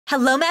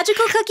Hello,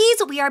 magical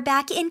cookies. We are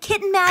back in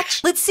Kitten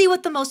Match. Let's see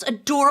what the most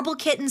adorable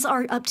kittens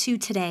are up to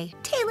today.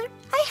 Taylor,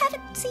 I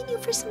haven't seen you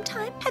for some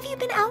time. Have you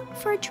been out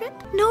for a trip?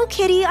 No,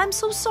 Kitty, I'm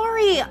so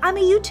sorry. I'm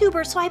a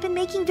YouTuber, so I've been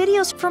making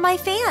videos for my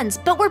fans.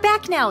 But we're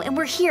back now, and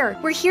we're here.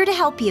 We're here to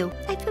help you.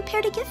 I've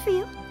prepared a gift for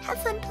you.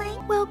 Have fun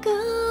playing.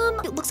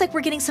 Welcome. It looks like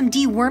we're getting some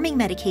deworming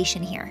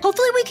medication here.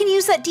 Hopefully we can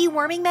use that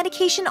deworming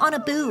medication on a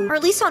Boo, or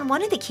at least on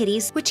one of the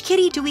kitties. Which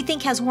kitty do we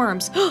think has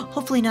worms?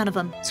 Hopefully none of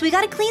them. So we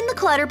gotta clean the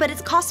clutter, but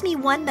it's cost me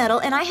 1 medal,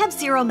 and I have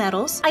 0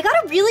 medals. I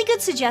got a really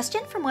good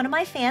suggestion from one of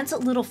my fans,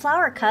 Little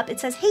Flower Cup. It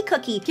says, hey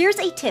Cookie, here's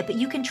a tip.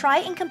 You can try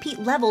and complete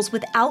levels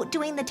without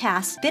doing the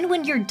tasks. Then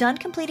when you're done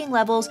completing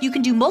levels, you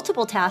can do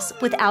multiple tasks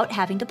without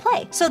having to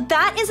play. So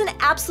that is an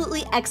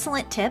absolutely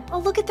excellent tip. Oh,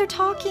 look at they're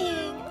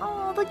talking.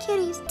 Oh, the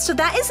kitties. So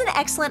that is an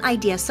excellent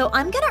idea. So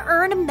I'm gonna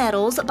earn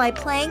medals by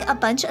playing a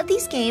bunch of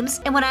these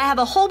games. And when I have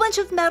a whole bunch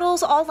of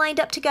medals all lined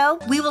up to go,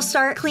 we will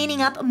start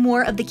cleaning up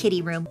more of the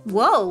kitty room.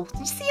 Whoa, did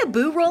you see a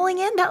Boo rolling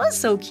in? That was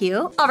so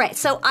cute. All right,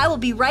 so I will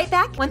be right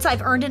back once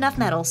I've earned enough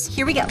medals.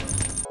 Here we go.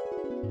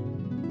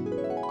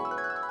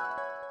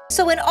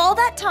 So in all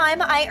that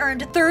time, I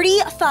earned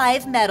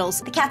 35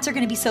 medals. The cats are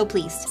gonna be so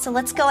pleased. So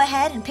let's go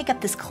ahead and pick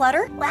up this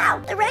clutter. Wow,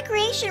 the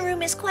recreation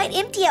room is quite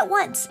empty at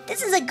once.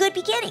 This is a good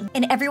beginning.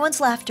 In everyone's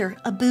laughter,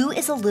 a Boo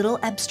is a little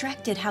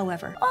abstracted,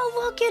 however. Oh,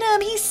 look at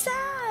him, he's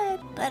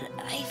sad. But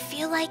I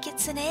feel like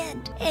it's an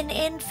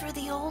end for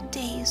the old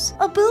days.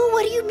 Boo,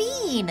 what do you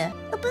mean?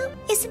 Boo,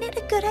 isn't it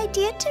a good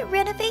idea to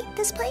renovate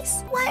this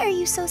place? Why are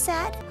you so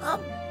sad?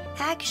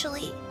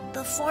 Actually,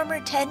 the former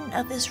tenant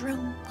of this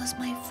room was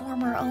my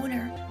former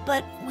owner,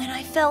 but when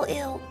I fell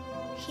ill,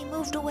 he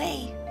moved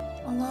away,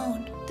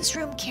 alone. This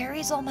room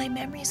carries all my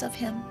memories of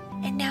him,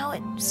 and now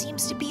it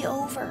seems to be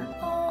over.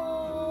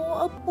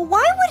 Oh,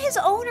 why would his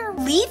owner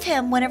leave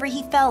him whenever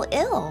he fell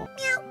ill?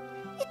 Meow.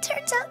 It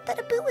turns out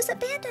that Boo was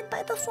abandoned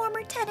by the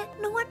former tenant.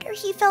 No wonder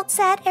he felt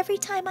sad every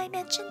time I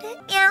mentioned it.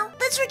 Meow.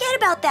 Let's forget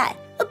about that.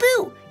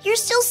 Boo, you're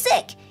still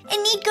sick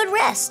and need good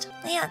rest.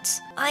 Lance,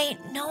 I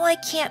know I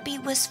can't be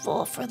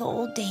wistful for the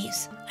old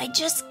days. I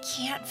just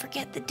can't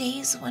forget the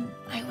days when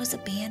I was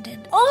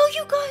abandoned. Oh,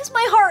 you guys,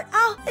 my heart.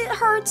 Ow, it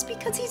hurts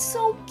because he's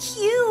so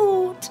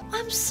cute.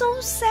 I'm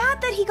so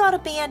sad that he got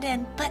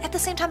abandoned. But at the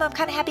same time, I'm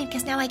kind of happy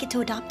because now I get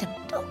to adopt him.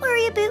 Don't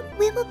worry, Boo.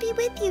 We will be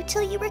with you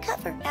till you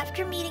recover.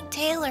 After meeting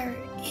Taylor,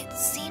 it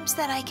seems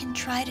that I can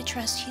try to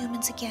trust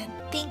humans again.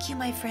 Thank you,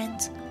 my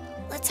friends.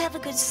 Let's have a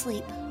good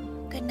sleep.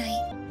 Good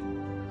night.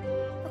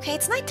 Okay,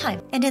 it's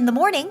nighttime. And in the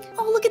morning,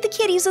 oh, look at the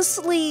kitties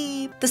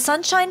asleep. The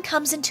sunshine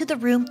comes into the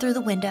room through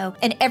the window,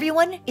 and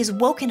everyone is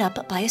woken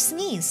up by a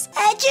sneeze.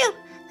 Achoo!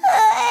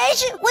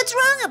 Achoo! What's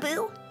wrong,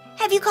 Boo?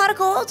 Have you caught a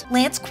cold?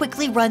 Lance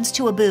quickly runs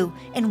to Boo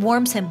and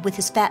warms him with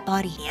his fat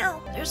body.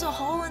 Meow, there's a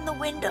hole in the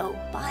window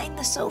behind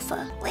the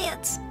sofa.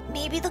 Lance,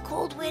 maybe the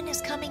cold wind is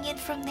coming in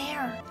from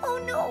there.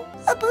 Oh no,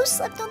 Boo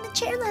slept on the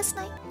chair last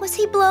night. Was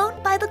he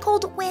blown by the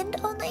cold wind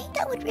all night?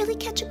 That would really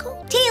catch a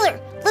cold. Taylor,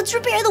 let's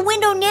repair the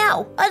window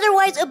now.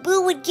 Otherwise,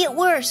 Boo would get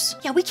worse.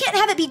 Yeah, we can't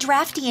have it be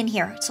drafty in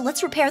here. So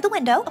let's repair the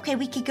window. Okay,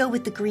 we could go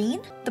with the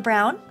green, the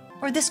brown,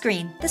 or this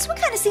green. This one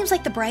kind of seems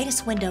like the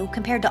brightest window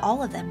compared to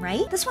all of them,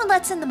 right? This one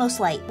lets in the most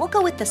light. We'll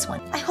go with this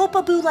one. I hope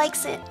Boo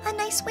likes it. A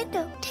nice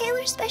window.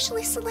 Taylor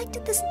specially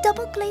selected this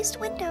double glazed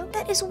window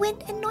that is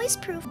wind and noise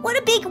proof.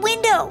 What a big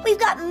window! We've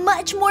got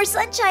much more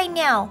sunshine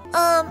now.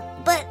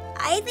 But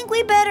I think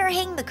we better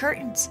hang the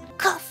curtains.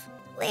 Cuff.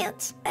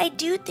 Lance, I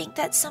do think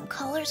that some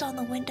colors on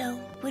the window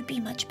would be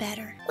much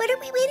better. What are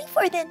we waiting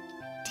for then?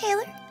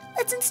 Taylor,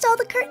 let's install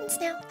the curtains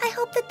now. I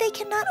hope that they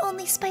can not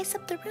only spice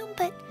up the room,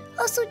 but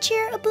also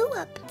cheer Boo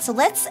up. So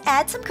let's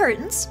add some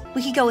curtains.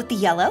 We could go with the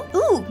yellow.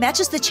 Ooh,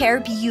 matches the chair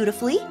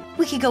beautifully.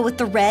 We could go with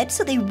the red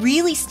so they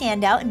really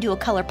stand out and do a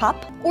color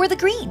pop. Or the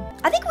green.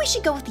 I think we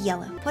should go with the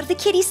yellow. What do the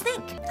kitties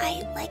think?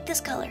 I like this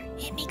color.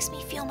 It makes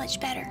me feel much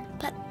better,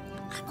 but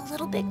I'm a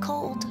little bit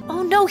cold.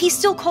 Oh no, he's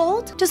still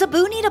cold? Does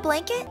Boo need a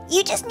blanket?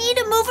 You just need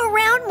to move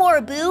around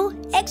more, Boo.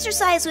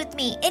 Exercise with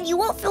me, and you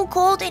won't feel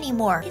cold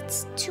anymore.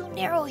 It's too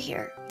narrow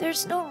here.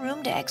 There's no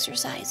room to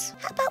exercise.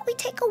 How about we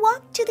take a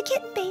walk to the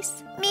kitten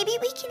base? Maybe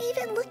we can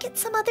even look at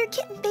some other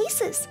kitten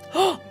bases.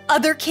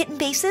 Other kitten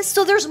bases?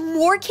 So there's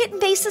more kitten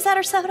bases that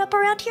are set up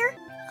around here?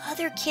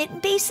 Other kitten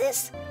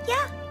bases?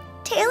 Yeah.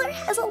 Taylor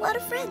has a lot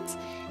of friends,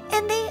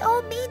 and they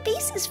all made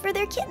bases for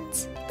their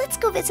kittens. Let's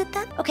go visit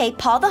them. Okay,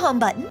 paw the home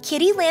button.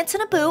 Kitty, Lance,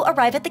 and Boo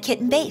arrive at the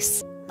kitten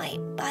base. My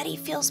body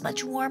feels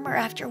much warmer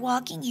after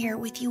walking here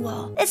with you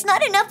all. It's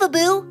not enough,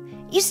 Boo.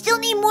 You still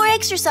need more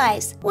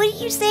exercise. What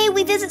do you say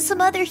we visit some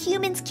other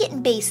humans'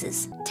 kitten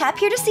bases? Tap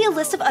here to see a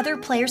list of other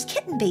players'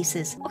 kitten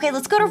bases. Okay,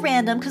 let's go to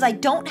random because I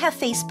don't have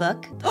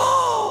Facebook.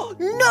 Oh,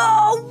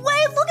 no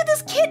way! Look at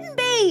this kitten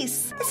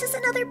base! This is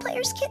another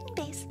player's kitten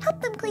base. Help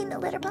them clean the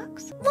litter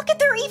box. Look at,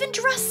 they're even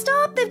dressed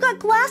up. They've got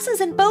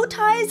glasses and bow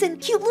ties and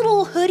cute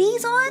little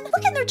hoodies on.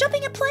 Look, and they're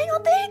jumping and playing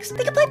on things.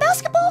 They can play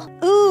basketball.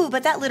 Ooh,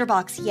 but that litter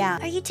box, yeah.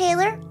 Are you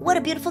Taylor? What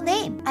a beautiful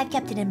name. I've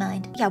kept it in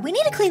mind. Yeah, we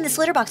need to clean this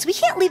litter box. We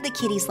can't leave the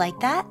kitties like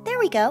that. There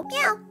we go.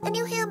 Meow, a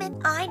new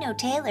human. I know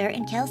Taylor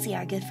and Kelsey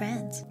are good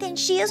friends. Then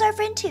she is our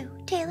friend too.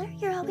 Taylor,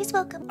 you're always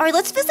welcome. All right,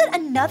 let's visit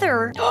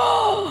another. Look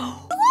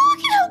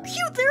at how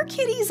cute their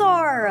kitties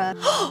are.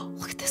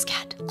 Look at this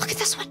cat. Look at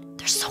this one.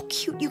 They're so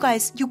cute, you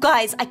guys. You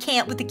guys, I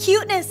can't with the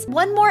cuteness.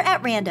 One more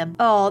at random.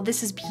 Oh,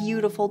 this is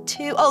beautiful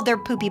too. Oh, their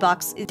poopy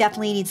box. It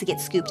definitely needs to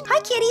get scooped. Hi,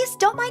 kitties.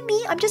 Don't mind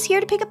me. I'm just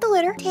here to pick up the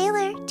litter.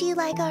 Taylor, do you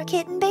like our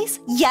kitten base?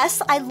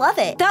 Yes, I love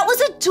it. That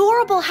was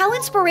adorable. How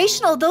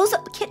inspirational. Those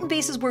kitten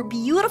bases were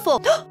beautiful.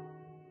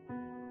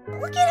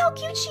 Look at how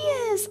cute she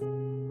is.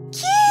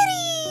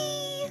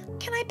 Kitty!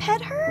 Can I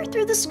pet her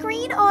through the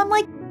screen?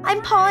 Oh,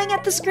 I'm pawing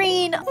at the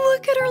screen.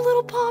 Look at her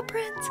little paw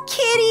prints.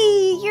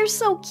 Kitty, you're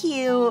so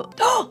cute.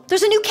 Oh,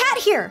 there's a new cat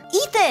here.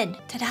 Ethan.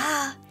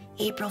 Ta-da!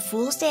 April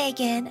Fool's Day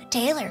again.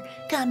 Taylor,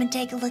 come and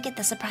take a look at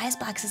the surprise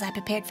boxes I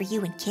prepared for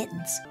you and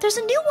kittens. There's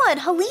a new one,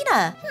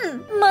 Helena.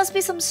 Must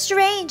be some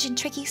strange and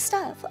tricky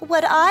stuff.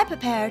 What I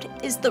prepared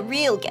is the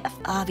real gift.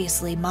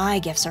 Obviously, my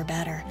gifts are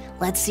better.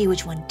 Let's see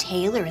which one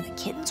Taylor and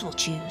the kittens will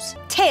choose.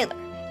 Taylor,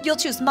 you'll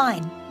choose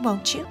mine,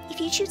 won't you? If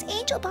you choose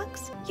Angel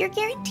Box, you're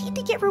guaranteed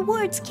to get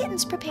rewards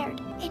kittens prepared.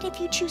 And if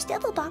you choose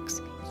Devil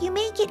Box, you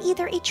may get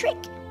either a trick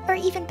or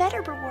even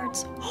better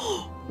rewards.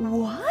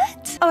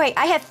 What? All right,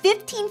 I have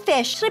 15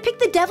 fish. Should I pick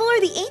the devil or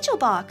the angel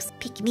box?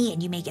 Pick me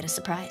and you may get a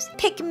surprise.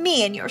 Pick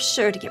me and you're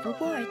sure to get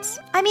rewards.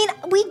 I mean,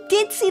 we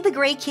did see the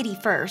gray kitty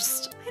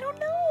first. I don't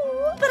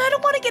know, but I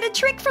don't want to get a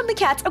trick from the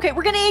cats. Okay,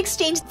 we're gonna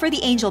exchange for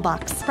the angel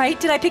box, right?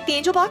 Did I pick the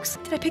angel box?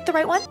 Did I pick the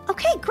right one?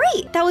 Okay,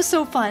 great. That was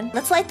so fun.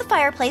 Let's light the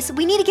fireplace.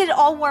 We need to get it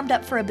all warmed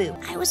up for Abu.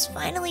 I was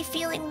finally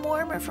feeling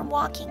warmer from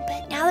walking,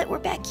 but now that we're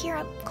back here,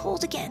 I'm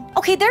cold again.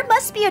 Okay, there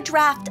must be a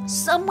draft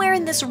somewhere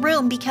in this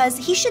room because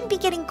he shouldn't be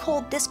getting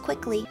cold this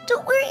quickly.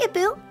 Don't worry,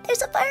 Abu.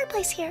 There's a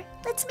fireplace here.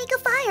 Let's make a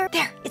fire.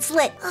 There, it's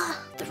lit.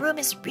 The room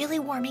is really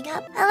warming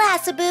up.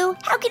 Alas, Abu,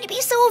 how can you be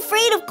so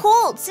afraid of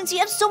cold since you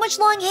have so much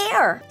long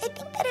hair? I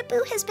think that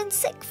Abu has been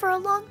sick for a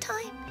long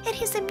time, and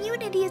his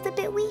immunity is a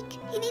bit weak.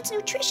 He needs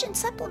nutrition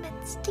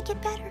supplements to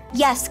get better.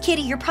 Yes,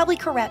 Kitty, you're probably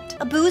correct.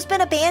 Abu's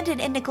been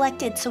abandoned and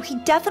neglected, so he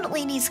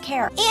definitely needs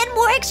care. And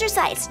more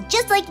exercise,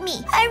 just like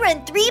me. I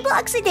run 3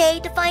 blocks a day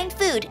to find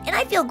food, and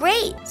I feel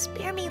great.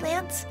 Spare me,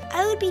 Lance.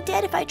 I would be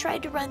dead if I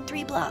tried to run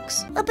 3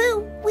 blocks.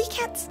 Abu, we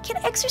cats can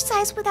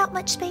exercise without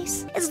much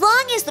space. As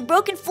long as the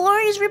broken floor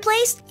is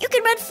replaced, you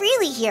can run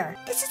freely here.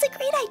 This is a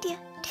great idea.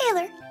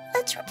 Taylor,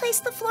 let's replace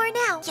the floor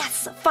now.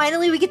 Yes,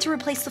 finally we get to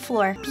replace the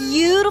floor.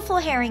 Beautiful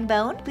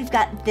herringbone. We've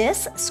got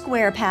this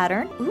square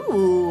pattern.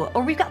 Ooh,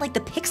 or we've got like the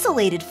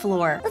pixelated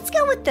floor. Let's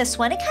go with this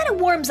one. It kind of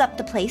warms up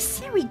the place.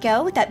 There we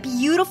go, with that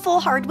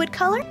beautiful hardwood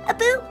color.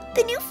 Abu,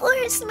 the new floor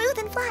is smooth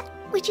and flat.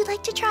 Would you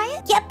like to try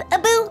it? Yep,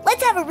 Abu,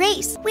 let's have a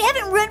race. We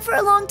haven't run for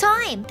a long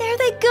time. There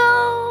they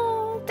go.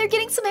 They're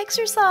getting some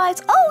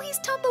exercise. Oh, he's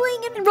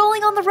tumbling and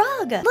rolling on the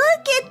rug.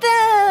 Look at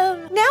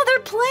them. Now they're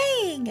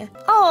playing.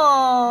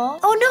 Aww.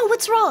 Oh no,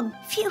 what's wrong?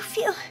 Phew.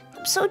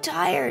 I'm so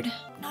tired.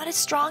 Not as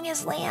strong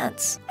as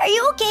Lance. Are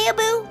you okay,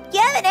 Abu? You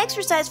haven't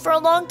exercised for a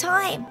long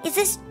time. Is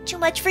this too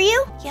much for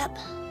you? Yep,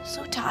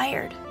 so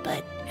tired.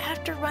 But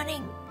after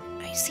running,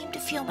 I seem to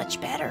feel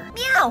much better.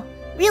 Meow.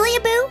 Really,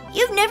 Abu?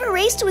 You've never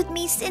raced with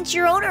me since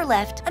your owner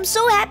left. I'm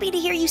so happy to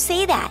hear you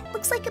say that.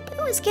 Looks like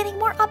Abu is getting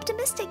more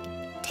optimistic.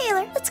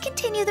 Taylor, let's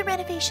continue the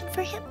renovation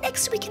for him.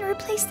 Next, we can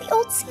replace the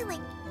old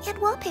ceiling and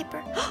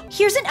wallpaper.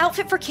 Here's an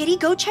outfit for Kitty.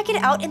 Go check it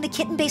out in the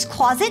kitten-based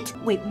closet.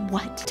 Wait,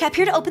 what? Tap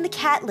here to open the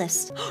cat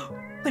list.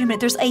 Wait a minute,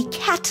 there's a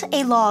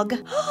cat-a-log.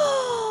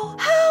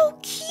 How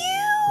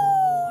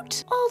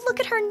cute! Oh, look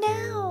at her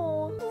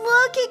now.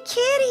 Look at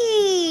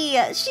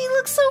Kitty. She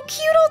looks so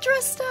cute all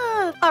dressed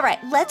up. All right,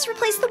 let's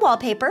replace the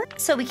wallpaper.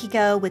 So we could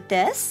go with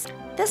this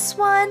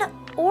one,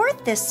 or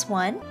this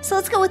one. So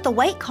let's go with the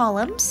white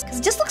columns, because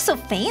it just looks so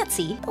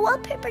fancy. The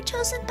wallpaper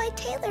chosen by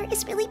Taylor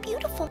is really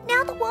beautiful.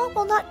 Now the wall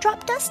will not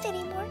drop dust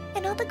anymore,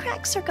 and all the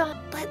cracks are gone.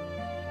 But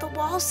the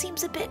wall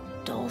seems a bit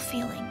dull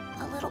feeling,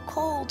 a little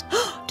cold.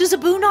 Does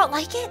Abu not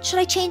like it? Should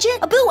I change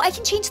it? Abu, I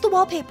can change the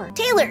wallpaper.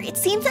 Taylor, it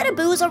seems that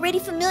Abu is already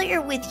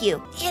familiar with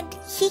you, and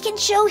he can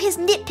show his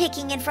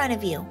nitpicking in front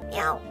of you.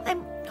 Now,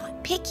 I'm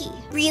picky.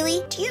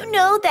 Really? Do you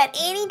know that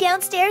Annie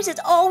downstairs is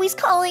always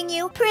calling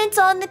you Prince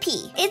on the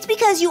P? It's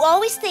because you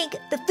always think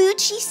the food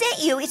she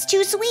sent you is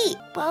too sweet.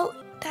 Well,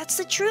 that's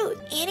the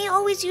truth. Annie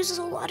always uses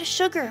a lot of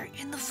sugar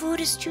and the food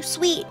is too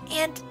sweet.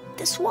 And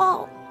this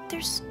wall,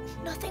 there's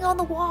nothing on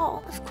the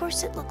wall. Of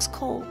course it looks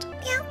cold.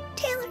 Meow,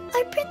 Taylor,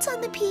 our Prince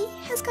on the P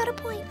has got a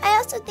point. I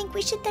also think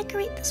we should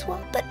decorate this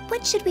wall. But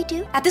what should we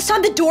do? At this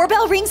time, the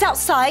doorbell rings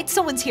outside.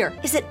 Someone's here.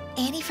 Is it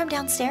Annie from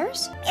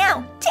downstairs?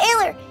 Meow,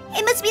 Taylor,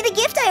 it must be the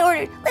gift I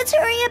ordered. Let's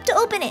hurry up to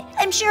open it.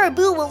 I'm sure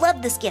Abu will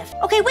love this gift.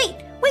 Okay, wait.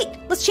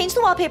 Let's change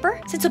the wallpaper.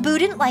 Since Abu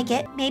didn't like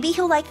it, maybe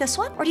he'll like this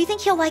one? Or do you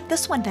think he'll like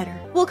this one better?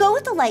 We'll go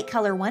with the light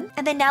color one.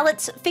 And then now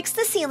let's fix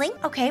the ceiling.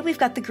 Okay, we've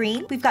got the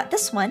green. We've got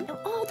this one.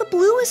 Oh, the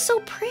blue is so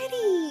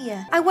pretty.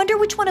 I wonder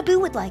which one Abu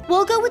would like.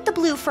 We'll go with the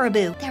blue for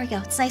Abu. There we go.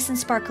 It's nice and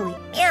sparkly.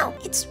 Meow,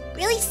 it's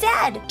really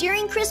sad.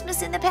 During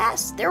Christmas in the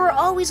past, there were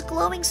always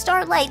glowing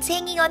starlights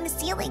hanging on the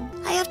ceiling.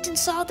 I often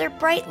saw their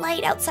bright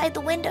light outside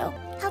the window.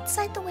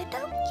 Outside the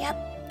window?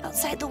 Yep,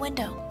 outside the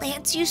window.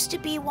 Lance used to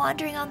be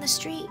wandering on the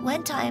street.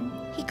 One time,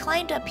 he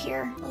climbed up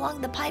here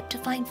along the pipe to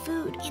find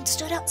food and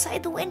stood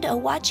outside the window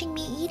watching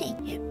me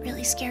eating. It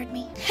really scared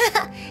me.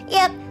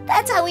 Yep,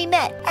 that's how we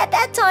met. At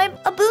that time,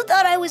 Abu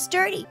thought I was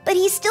dirty, but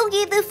he still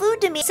gave the food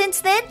to me.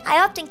 Since then, I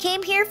often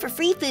came here for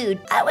free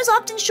food. I was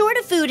often short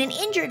of food and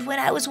injured when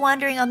I was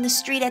wandering on the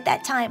street at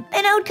that time,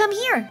 and I would come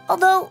here.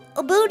 Although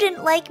Abu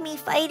didn't like me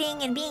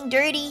fighting and being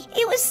dirty,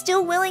 he was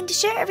still willing to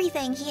share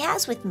everything he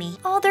has with me.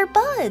 Oh, they're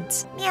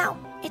buds. Meow,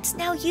 it's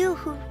now you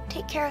who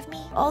take care of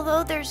me.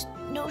 Although there's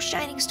no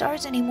shining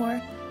stars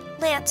anymore.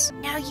 Lance,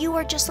 now you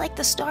are just like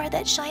the star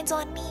that shines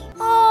on me.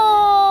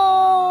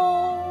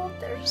 Oh,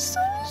 they're so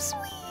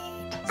sweet.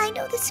 I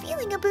know this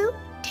feeling, Abu.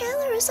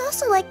 Taylor is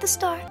also like the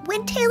star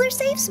when Taylor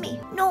saves me.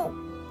 No,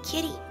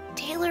 Kitty,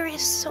 Taylor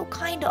is so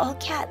kind to all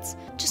cats,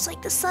 just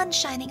like the sun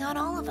shining on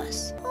all of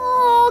us.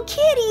 Oh,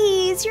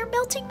 kitties, you're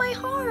melting my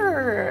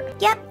heart.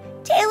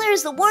 Yep, Taylor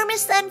is the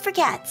warmest sun for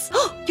cats.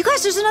 You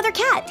guys, there's another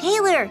cat.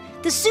 Taylor,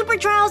 the super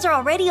trials are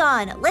already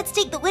on. Let's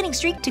take the winning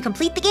streak to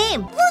complete the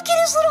game. Look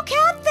at his little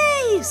cat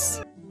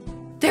face.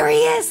 There he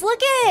is.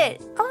 Look at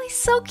it. Oh, he's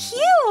so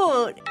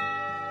cute.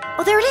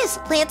 Oh, there it is.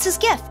 Lance's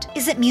gift.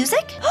 Is it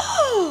music?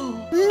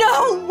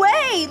 No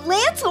way.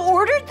 Lance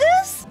ordered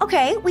this?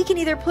 Okay, we can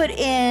either put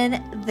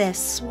in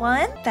this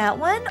one, that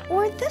one,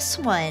 or this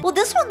one. Well,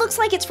 this one looks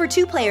like it's for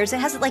 2 players. It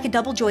has like a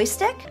double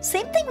joystick.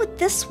 Same thing with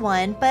this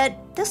one, but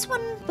this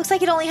one looks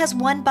like it only has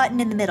 1 button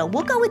in the middle.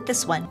 We'll go with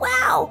this one.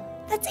 Wow,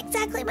 that's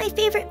exactly my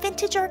favorite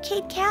vintage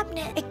arcade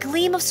cabinet. A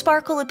gleam of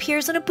sparkle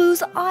appears in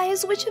Abu's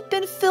eyes, which have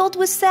been filled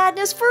with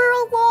sadness for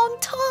a long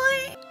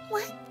time.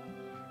 What?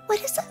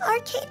 What is an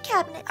arcade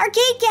cabinet?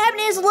 Arcade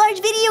cabinet is a large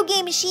video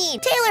game machine.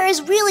 Taylor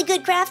has really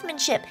good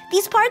craftsmanship.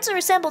 These parts are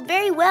assembled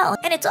very well,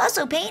 and it's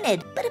also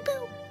painted. But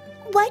Abu,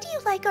 why do you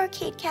like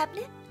arcade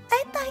cabinet?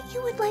 I thought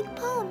you would like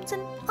poems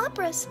and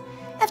operas.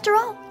 After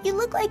all, you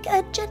look like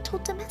a gentle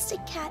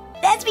domestic cat.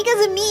 That's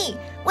because of me.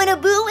 When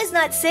Abu was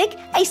not sick,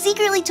 I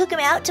secretly took him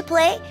out to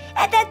play.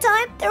 At that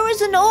time, there was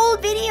an old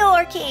video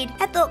arcade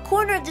at the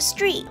corner of the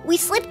street. We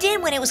slipped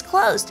in when it was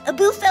closed.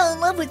 Abu fell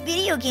in love with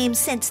video games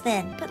since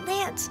then. But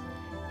Lance,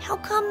 how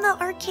come the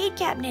arcade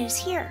cabinet is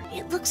here?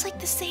 It looks like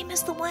the same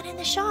as the one in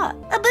the shop.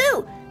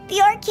 Abu,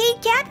 the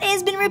arcade cabinet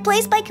has been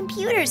replaced by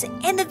computers,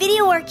 and the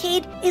video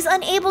arcade is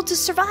unable to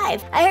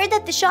survive. I heard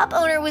that the shop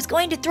owner was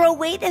going to throw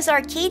away this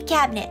arcade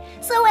cabinet,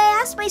 so I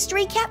asked my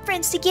stray cat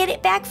friends to get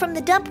it back from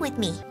the dump with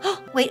me.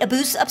 Wait,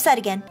 Abu's upset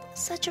again.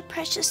 Such a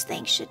precious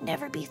thing should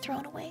never be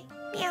thrown away.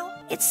 Meow.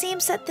 It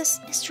seems that this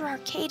Mr.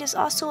 Arcade is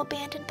also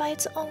abandoned by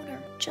its owner,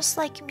 just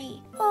like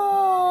me.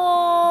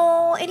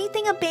 Oh,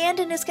 anything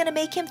abandoned is gonna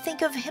make him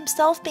think of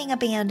himself being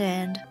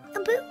abandoned.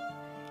 Abu,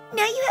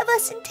 now you have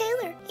us and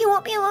Taylor. You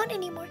won't be alone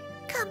anymore.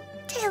 Come,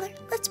 Taylor,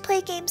 let's play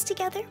games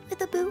together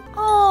with Abu.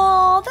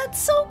 Oh, that's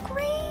so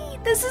great.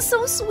 This is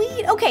so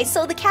sweet. Okay,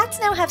 so the cats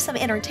now have some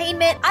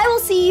entertainment. I will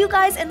see you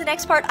guys in the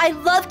next part. I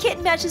love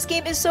Kitten Match. This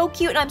game is so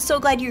cute, and I'm so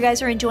glad you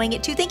guys are enjoying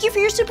it too. Thank you for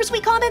your super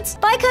sweet comments.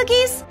 Bye,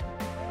 cookies.